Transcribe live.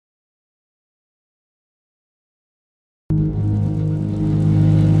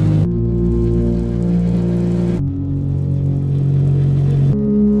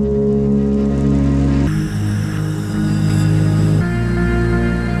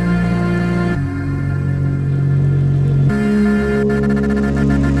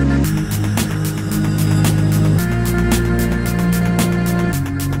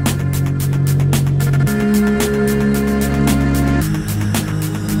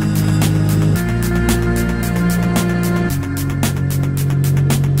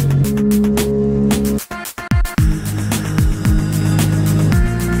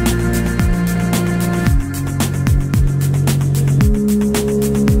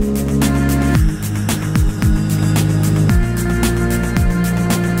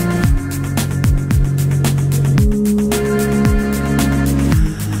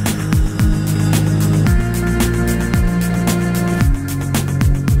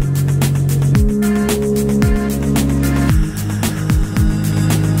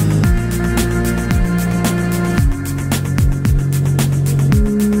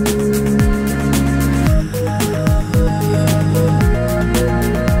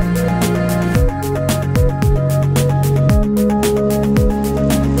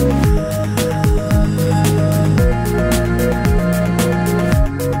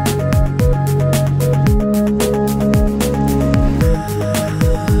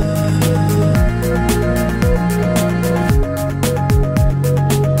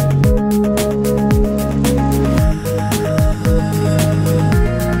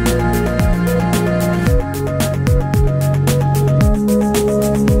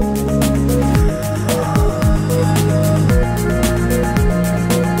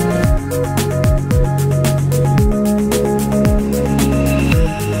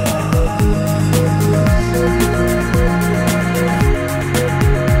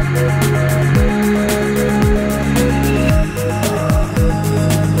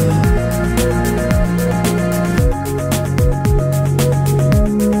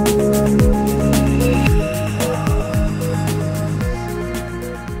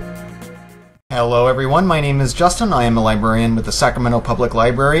Hello everyone, my name is Justin. I am a librarian with the Sacramento Public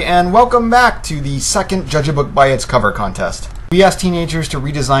Library, and welcome back to the second Judge a Book by its Cover contest. We ask teenagers to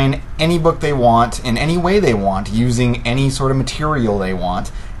redesign any book they want in any way they want, using any sort of material they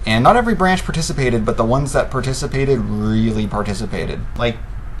want. And not every branch participated, but the ones that participated really participated. Like,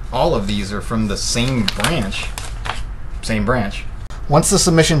 all of these are from the same branch. Same branch. Once the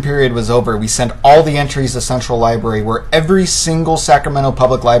submission period was over, we sent all the entries to Central Library, where every single Sacramento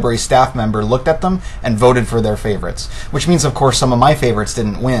Public Library staff member looked at them and voted for their favorites. Which means, of course, some of my favorites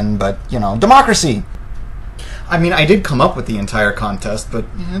didn't win, but, you know, democracy! I mean, I did come up with the entire contest, but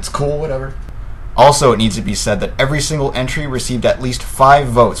it's cool, whatever. Also, it needs to be said that every single entry received at least 5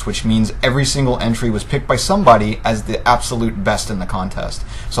 votes, which means every single entry was picked by somebody as the absolute best in the contest.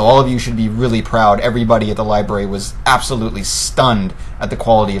 So all of you should be really proud. Everybody at the library was absolutely stunned at the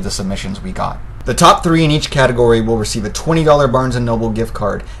quality of the submissions we got. The top 3 in each category will receive a $20 Barnes & Noble gift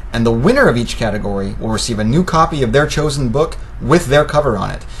card, and the winner of each category will receive a new copy of their chosen book with their cover on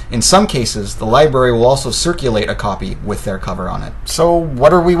it. In some cases, the library will also circulate a copy with their cover on it. So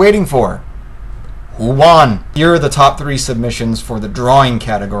what are we waiting for? Who won? Here are the top 3 submissions for the drawing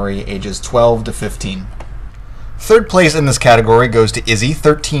category, ages 12 to 15. Third place in this category goes to Izzy,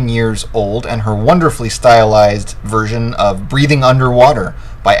 13 years old, and her wonderfully stylized version of Breathing Underwater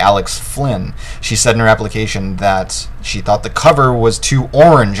by Alex Flynn. She said in her application that she thought the cover was too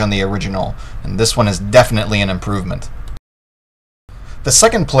orange on the original, and this one is definitely an improvement. The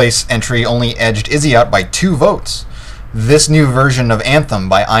second place entry only edged Izzy out by 2 votes. This new version of Anthem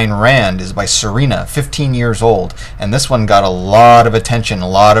by Ayn Rand is by Serena, 15 years old, and this one got a lot of attention, a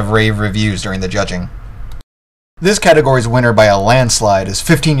lot of rave reviews during the judging. This category's winner by a landslide is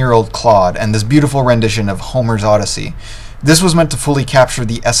 15-year-old Claude and this beautiful rendition of Homer's Odyssey. This was meant to fully capture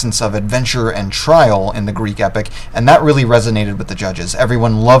the essence of adventure and trial in the Greek epic, and that really resonated with the judges.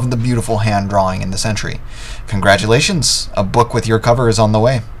 Everyone loved the beautiful hand drawing in this entry. Congratulations! A book with your cover is on the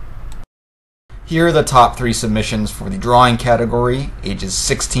way. Here are the top 3 submissions for the drawing category, ages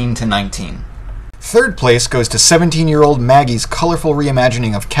 16 to 19. Third place goes to 17-year-old Maggie's colorful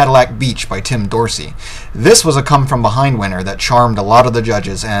reimagining of Cadillac Beach by Tim Dorsey. This was a come-from-behind winner that charmed a lot of the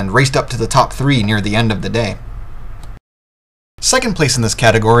judges and raced up to the top 3 near the end of the day. Second place in this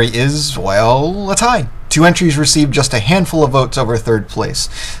category is, well, a tie. 2 entries received just a handful of votes over third place.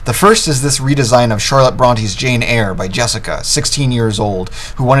 The first is this redesign of Charlotte Bronte's Jane Eyre by Jessica, 16 years old,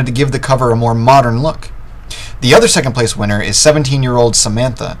 who wanted to give the cover a more modern look. The other second place winner is 17-year-old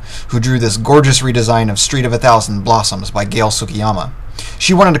Samantha, who drew this gorgeous redesign of Street of a Thousand Blossoms by Gail Tsukiyama.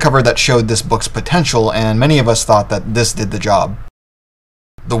 She wanted a cover that showed this book's potential, and many of us thought that this did the job.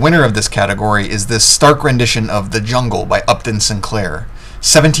 The winner of this category is this stark rendition of The Jungle by Upton Sinclair.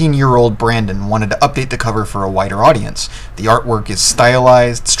 17-year-old Brandon wanted to update the cover for a wider audience. The artwork is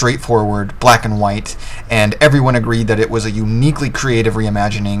stylized, straightforward, black and white, and everyone agreed that it was a uniquely creative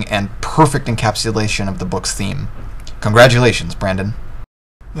reimagining and perfect encapsulation of the book's theme. Congratulations, Brandon.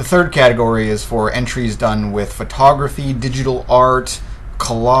 The third category is for entries done with photography, digital art,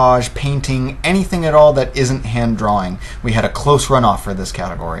 collage, painting, anything at all that isn't hand drawing. We had a close runoff for this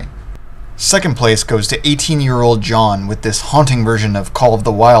category. Second place goes to 18-year-old John with this haunting version of Call of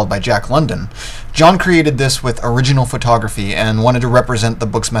the Wild by Jack London. John created this with original photography and wanted to represent the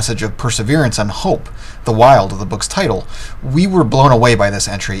book's message of perseverance and hope, the wild of the book's title. We were blown away by this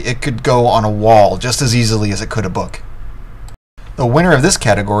entry. It could go on a wall just as easily as it could a book. The winner of this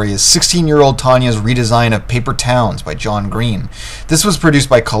category is 16-year-old Tanya's redesign of Paper Towns by John Green. This was produced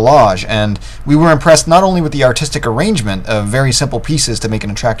by Collage, and we were impressed not only with the artistic arrangement of very simple pieces to make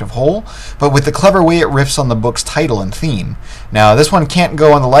an attractive whole, but with the clever way it riffs on the book's title and theme. Now, this one can't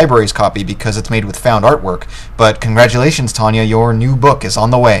go on the library's copy because it's made with found artwork, but congratulations, Tanya, your new book is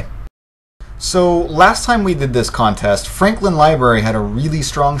on the way. So, last time we did this contest, Franklin Library had a really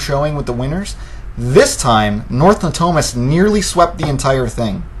strong showing with the winners. This time, North Natomas nearly swept the entire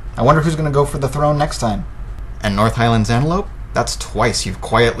thing. I wonder who's going to go for the throne next time. And North Highlands Antelope? That's twice you've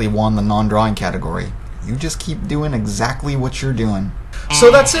quietly won the non-drawing category. You just keep doing exactly what you're doing.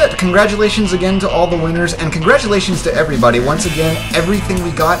 So that's it. Congratulations again to all the winners, and congratulations to everybody. Once again, everything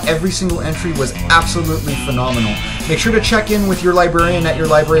we got, every single entry was absolutely phenomenal. Make sure to check in with your librarian at your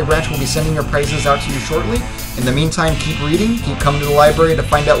library branch. We'll be sending your prizes out to you shortly. In the meantime, keep reading, keep coming to the library to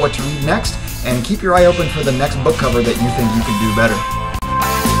find out what to read next, and keep your eye open for the next book cover that you think you can do better.